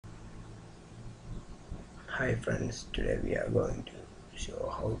Hi friends, today we are going to show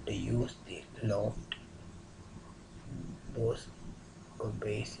how to use the Loft boss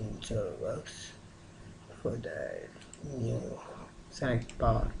base in SolidWorks for the new select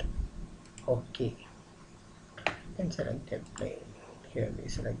part. Okay, then select the plane. Here we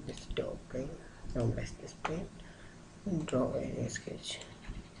select this top plane, normalize this plane, and draw a sketch.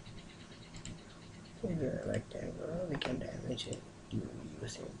 Here's a rectangle, we can dimension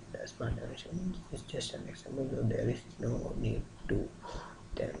using the smart dimension. It's just an example, so there is no need to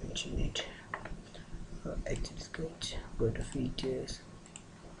dimension it. Exit sketch, go to features,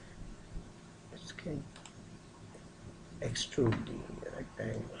 sketch, extrude the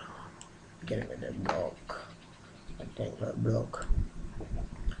rectangle, get with a block, rectangular block.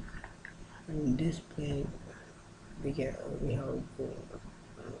 In this plane we have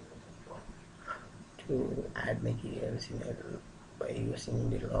to add materials in it by using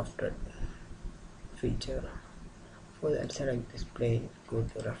the Loft feature. For that, select this plane, go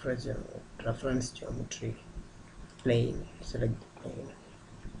to reference geometry, plane, select the plane.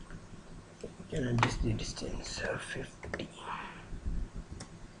 You can adjust the distance 50.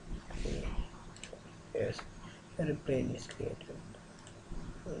 Okay. Yes, your plane is created.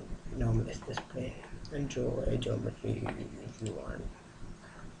 Normalize this plane and draw a geometry if you want.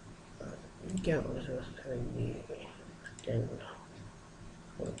 You can also select the rectangle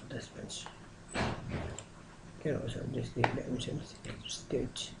for this much. You can also adjust the dimensions.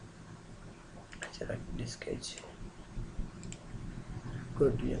 Sketch, select the sketch,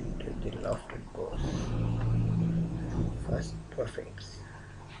 go to the lofted pose, first perfects.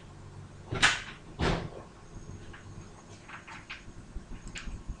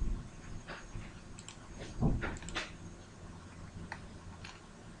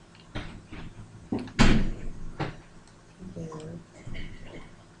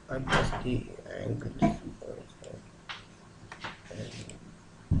 Adjust the angles also.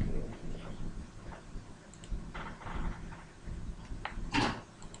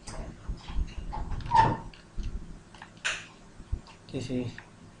 This is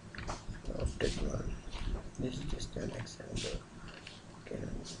lofted one. This is just an example. You can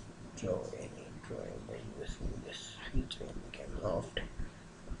draw any drawing by using this feature. You can loft.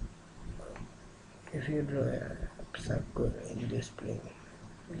 If you draw a circle in this plane,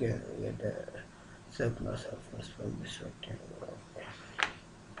 you can get a circular surface from this rectangle.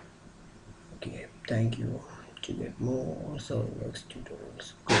 Okay, thank you. To get more SolidWorks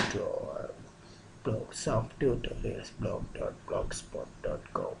tutorials, go to our blog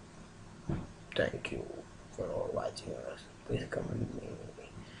softtutorialsblog.blogspot.com. Thank you for all watching us. Please comment me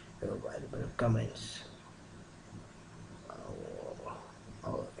your valuable comments,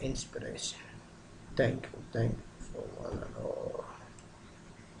 our inspiration. Thank you for one and all.